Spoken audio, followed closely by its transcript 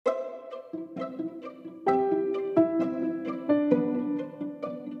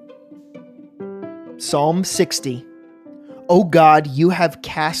Psalm 60. O God, you have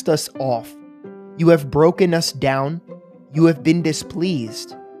cast us off. You have broken us down. You have been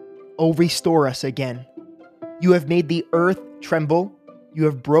displeased. O restore us again. You have made the earth tremble. You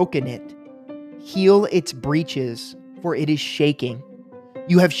have broken it. Heal its breaches, for it is shaking.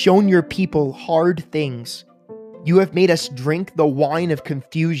 You have shown your people hard things. You have made us drink the wine of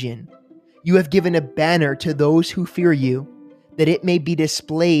confusion. You have given a banner to those who fear you, that it may be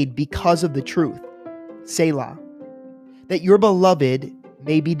displayed because of the truth. Selah. That your beloved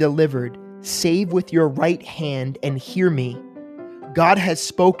may be delivered. Save with your right hand and hear me. God has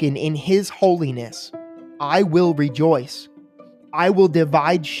spoken in his holiness. I will rejoice. I will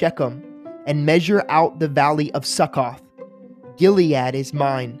divide Shechem and measure out the valley of Succoth. Gilead is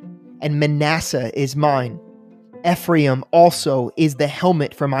mine, and Manasseh is mine. Ephraim also is the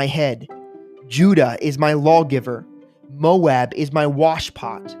helmet for my head. Judah is my lawgiver. Moab is my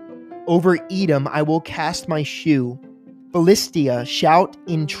washpot. Over Edom I will cast my shoe. Philistia shout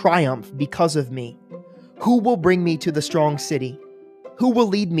in triumph because of me. Who will bring me to the strong city? Who will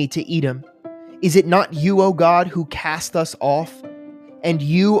lead me to Edom? Is it not you, O God, who cast us off? And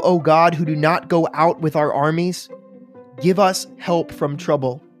you, O God, who do not go out with our armies? Give us help from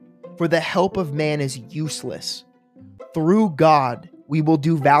trouble, for the help of man is useless. Through God we will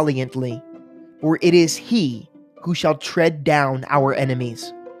do valiantly, for it is he who shall tread down our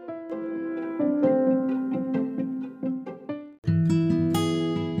enemies.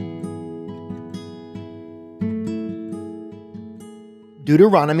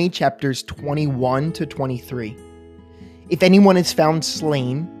 Deuteronomy chapters 21 to 23. If anyone is found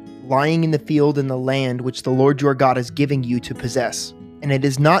slain, lying in the field in the land which the Lord your God is giving you to possess, and it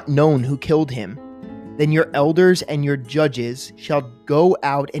is not known who killed him, then your elders and your judges shall go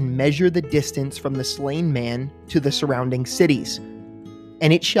out and measure the distance from the slain man to the surrounding cities.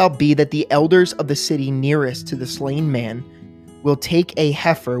 And it shall be that the elders of the city nearest to the slain man will take a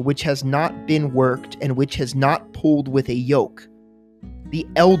heifer which has not been worked and which has not pulled with a yoke. The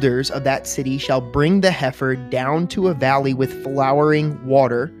elders of that city shall bring the heifer down to a valley with flowing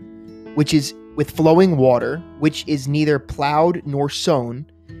water, which is neither plowed nor sown,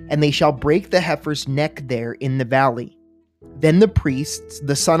 and they shall break the heifer's neck there in the valley. Then the priests,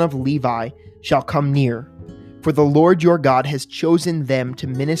 the son of Levi, shall come near, for the Lord your God has chosen them to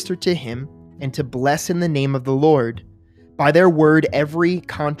minister to him and to bless in the name of the Lord. By their word every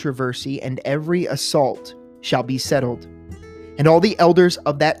controversy and every assault shall be settled. And all the elders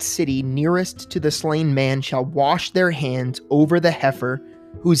of that city nearest to the slain man shall wash their hands over the heifer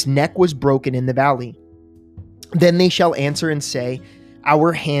whose neck was broken in the valley. Then they shall answer and say,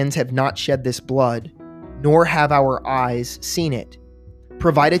 Our hands have not shed this blood, nor have our eyes seen it.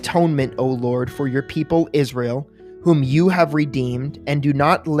 Provide atonement, O Lord, for your people Israel, whom you have redeemed, and do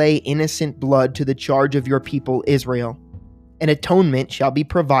not lay innocent blood to the charge of your people Israel. An atonement shall be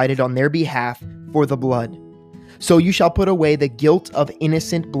provided on their behalf for the blood. So you shall put away the guilt of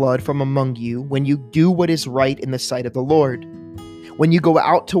innocent blood from among you when you do what is right in the sight of the Lord. When you go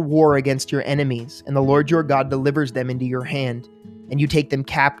out to war against your enemies, and the Lord your God delivers them into your hand, and you take them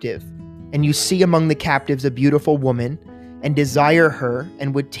captive, and you see among the captives a beautiful woman, and desire her,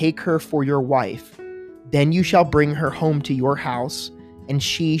 and would take her for your wife, then you shall bring her home to your house, and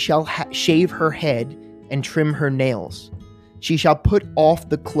she shall shave her head and trim her nails. She shall put off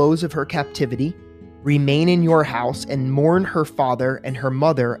the clothes of her captivity, remain in your house, and mourn her father and her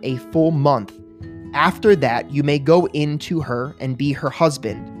mother a full month. After that you may go in to her and be her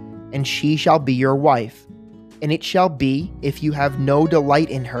husband, and she shall be your wife. And it shall be, if you have no delight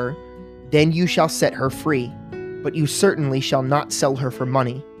in her, then you shall set her free. But you certainly shall not sell her for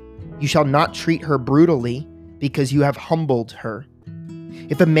money. You shall not treat her brutally, because you have humbled her.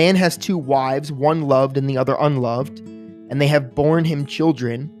 If a man has two wives, one loved and the other unloved, and they have borne him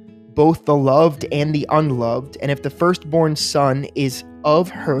children, both the loved and the unloved, and if the firstborn son is of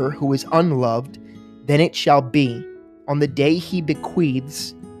her who is unloved, then it shall be, on the day he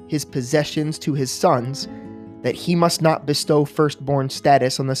bequeaths his possessions to his sons, that he must not bestow firstborn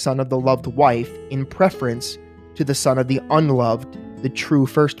status on the son of the loved wife in preference to the son of the unloved, the true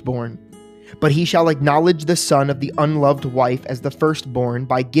firstborn. But he shall acknowledge the son of the unloved wife as the firstborn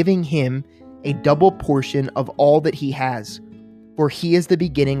by giving him a double portion of all that he has, for he is the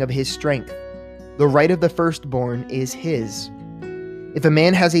beginning of his strength. The right of the firstborn is his. If a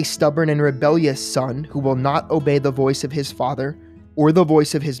man has a stubborn and rebellious son who will not obey the voice of his father or the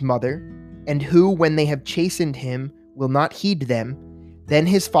voice of his mother, and who, when they have chastened him, will not heed them, then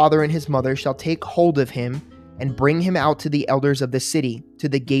his father and his mother shall take hold of him and bring him out to the elders of the city, to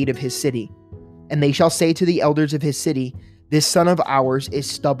the gate of his city. And they shall say to the elders of his city, This son of ours is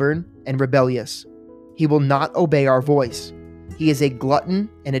stubborn and rebellious. He will not obey our voice. He is a glutton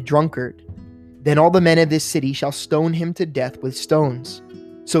and a drunkard. Then all the men of this city shall stone him to death with stones.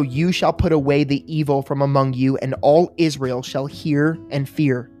 So you shall put away the evil from among you, and all Israel shall hear and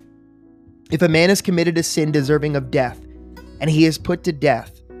fear. If a man has committed a sin deserving of death, and he is put to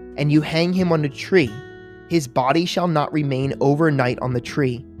death, and you hang him on a tree, his body shall not remain overnight on the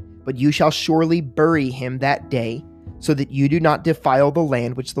tree, but you shall surely bury him that day, so that you do not defile the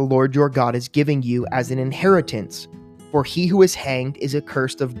land which the Lord your God is giving you as an inheritance. For he who is hanged is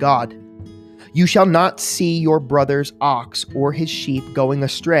accursed of God. You shall not see your brother's ox or his sheep going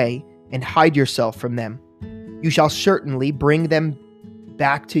astray, and hide yourself from them. You shall certainly bring them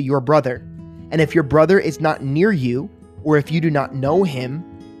back to your brother. And if your brother is not near you, or if you do not know him,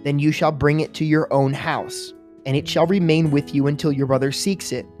 then you shall bring it to your own house, and it shall remain with you until your brother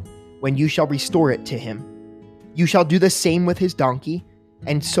seeks it, when you shall restore it to him. You shall do the same with his donkey,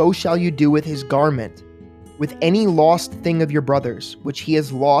 and so shall you do with his garment. With any lost thing of your brother's, which he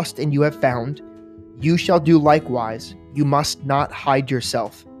has lost and you have found, you shall do likewise. You must not hide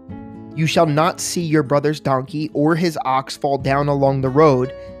yourself. You shall not see your brother's donkey or his ox fall down along the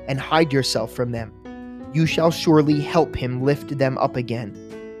road and hide yourself from them. You shall surely help him lift them up again.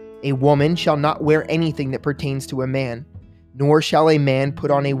 A woman shall not wear anything that pertains to a man, nor shall a man put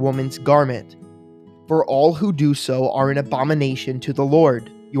on a woman's garment. For all who do so are an abomination to the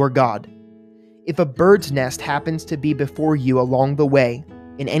Lord, your God. If a bird's nest happens to be before you along the way,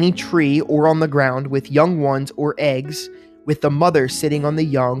 in any tree or on the ground with young ones or eggs, with the mother sitting on the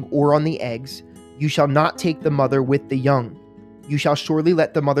young or on the eggs, you shall not take the mother with the young. You shall surely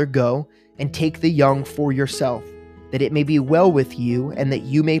let the mother go, and take the young for yourself, that it may be well with you, and that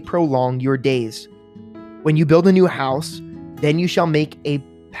you may prolong your days. When you build a new house, then you shall make a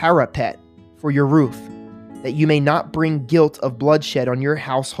parapet for your roof, that you may not bring guilt of bloodshed on your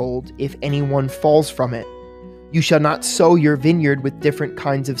household if anyone falls from it. You shall not sow your vineyard with different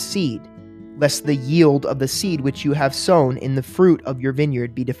kinds of seed, lest the yield of the seed which you have sown in the fruit of your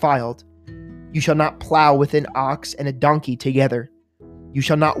vineyard be defiled. You shall not plow with an ox and a donkey together. You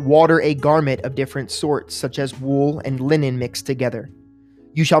shall not water a garment of different sorts, such as wool and linen mixed together.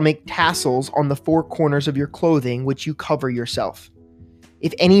 You shall make tassels on the four corners of your clothing, which you cover yourself.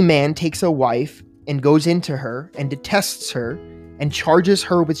 If any man takes a wife, and goes into her, and detests her, and charges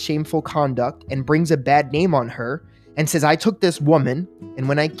her with shameful conduct, and brings a bad name on her, and says, I took this woman, and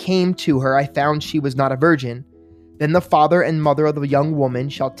when I came to her I found she was not a virgin, then the father and mother of the young woman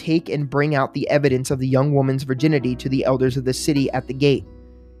shall take and bring out the evidence of the young woman's virginity to the elders of the city at the gate.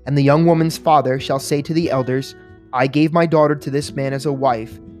 And the young woman's father shall say to the elders, I gave my daughter to this man as a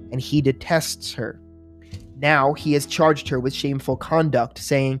wife, and he detests her. Now he has charged her with shameful conduct,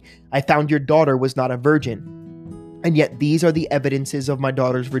 saying, I found your daughter was not a virgin. And yet these are the evidences of my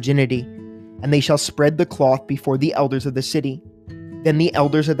daughter's virginity. And they shall spread the cloth before the elders of the city. Then the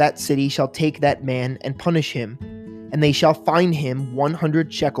elders of that city shall take that man and punish him. And they shall fine him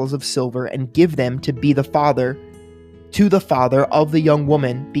 100 shekels of silver, and give them to the father of the young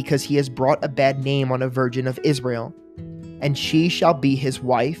woman, because he has brought a bad name on a virgin of Israel. And she shall be his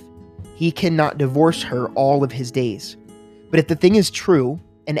wife. He cannot divorce her all of his days. But if the thing is true,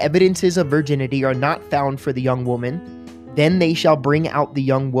 and evidences of virginity are not found for the young woman, then they shall bring out the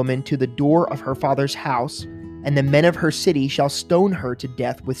young woman to the door of her father's house, and the men of her city shall stone her to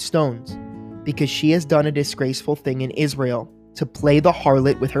death with stones, because she has done a disgraceful thing in Israel, to play the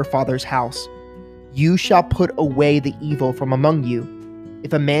harlot with her father's house. You shall put away the evil from among you.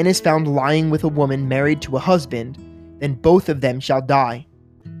 If a man is found lying with a woman married to a husband, then both of them shall die.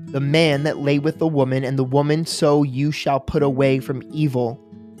 The man that lay with the woman, and the woman, so you shall put away from evil.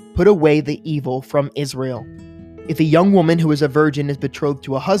 Put away the evil from Israel. If a young woman who is a virgin is betrothed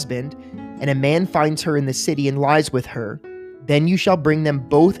to a husband, and a man finds her in the city and lies with her, then you shall bring them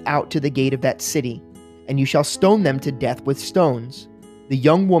both out to the gate of that city, and you shall stone them to death with stones, the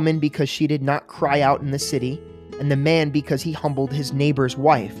young woman because she did not cry out in the city, and the man because he humbled his neighbor's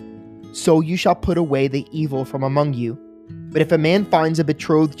wife. So you shall put away the evil from among you. But if a man finds a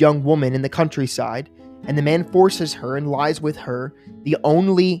betrothed young woman in the countryside, and the man forces her and lies with her, then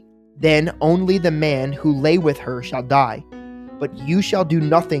only the man who lay with her shall die. But you shall do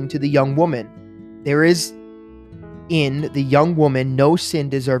nothing to the young woman. There is in the young woman no sin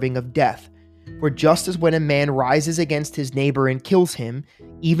deserving of death. For just as when a man rises against his neighbor and kills him,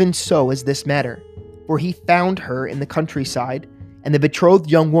 even so is this matter. For he found her in the countryside, and the betrothed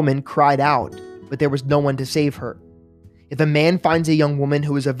young woman cried out, but there was no one to save her. If a man finds a young woman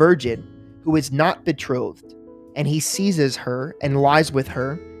who is a virgin, who is not betrothed, and he seizes her and lies with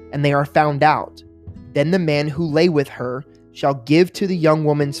her, and they are found out, then the man who lay with her shall give to the young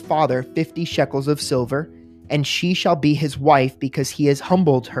woman's father 50 shekels of silver, and she shall be his wife because he has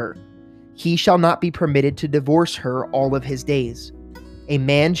humbled her. He shall not be permitted to divorce her all of his days. A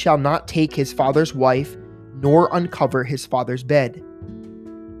man shall not take his father's wife, nor uncover his father's bed.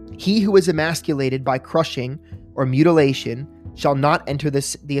 He who is emasculated by crushing or mutilation shall not enter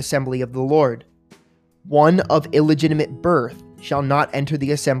the assembly of the Lord. One of illegitimate birth shall not enter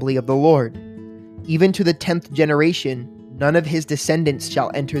the assembly of the Lord. Even to the 10th generation, none of his descendants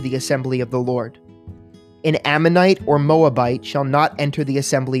shall enter the assembly of the Lord. An Ammonite or Moabite shall not enter the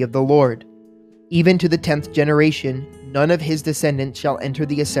assembly of the Lord. Even to the 10th generation, none of his descendants shall enter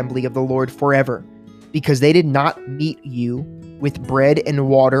the assembly of the Lord forever, because they did not meet you with bread and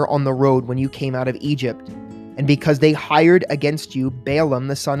water on the road when you came out of Egypt, and because they hired against you Balaam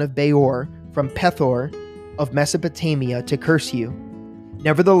the son of Beor from Pethor of Mesopotamia to curse you.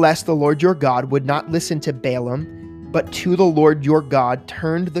 Nevertheless, the Lord your God would not listen to Balaam, but to the Lord your God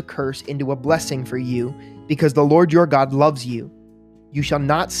turned the curse into a blessing for you, because the Lord your God loves you. You shall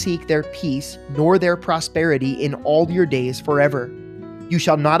not seek their peace, nor their prosperity in all your days forever. You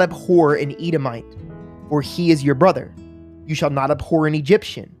shall not abhor an Edomite, for he is your brother. You shall not abhor an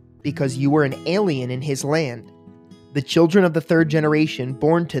Egyptian, because you were an alien in his land. The children of the 3rd generation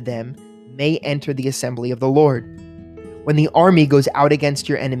born to them may enter the assembly of the Lord. When the army goes out against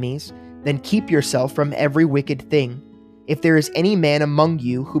your enemies, then keep yourself from every wicked thing. If there is any man among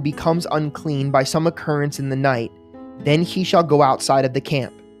you who becomes unclean by some occurrence in the night, then he shall go outside of the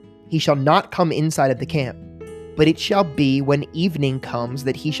camp. He shall not come inside of the camp. But it shall be when evening comes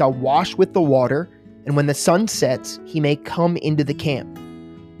that he shall wash with the water, and when the sun sets, he may come into the camp.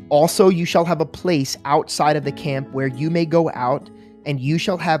 Also you shall have a place outside of the camp where you may go out, and you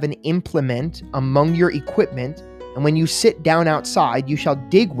shall have an implement among your equipment, and when you sit down outside, you shall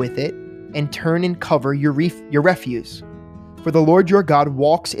dig with it and turn and cover your refuse. For the Lord your God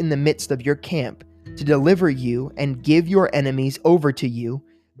walks in the midst of your camp to deliver you and give your enemies over to you.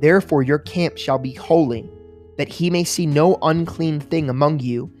 Therefore your camp shall be holy, that he may see no unclean thing among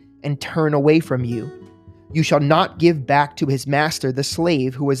you and turn away from you. You shall not give back to his master the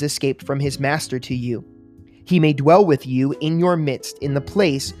slave who has escaped from his master to you. He may dwell with you in your midst in the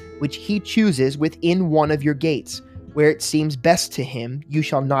place which he chooses within one of your gates, where it seems best to him. You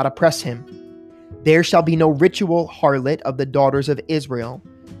shall not oppress him. There shall be no ritual harlot of the daughters of Israel,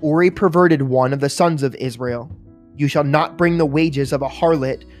 or a perverted one of the sons of Israel. You shall not bring the wages of a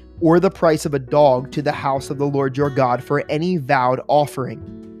harlot or the price of a dog to the house of the Lord your God for any vowed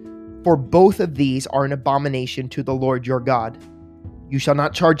offering. For both of these are an abomination to the Lord your God. You shall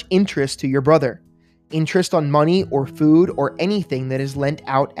not charge interest to your brother, interest on money or food or anything that is lent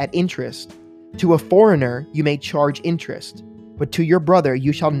out at interest. To a foreigner you may charge interest, but to your brother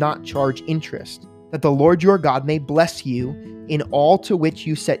you shall not charge interest, that the Lord your God may bless you in all to which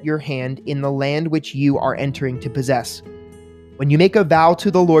you set your hand in the land which you are entering to possess. When you make a vow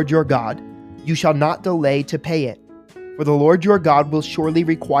to the Lord your God, you shall not delay to pay it, for the Lord your God will surely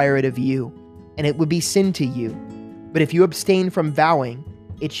require it of you, and it would be sin to you. But if you abstain from vowing,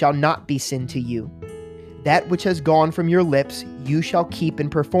 it shall not be sin to you. That which has gone from your lips you shall keep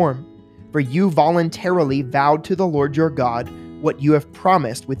and perform, for you voluntarily vowed to the Lord your God what you have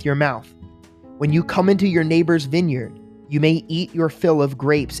promised with your mouth. When you come into your neighbor's vineyard, you may eat your fill of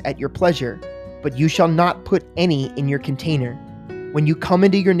grapes at your pleasure, but you shall not put any in your container. When you come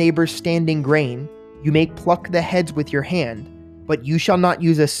into your neighbor's standing grain, you may pluck the heads with your hand, but you shall not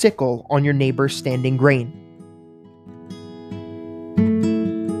use a sickle on your neighbor's standing grain.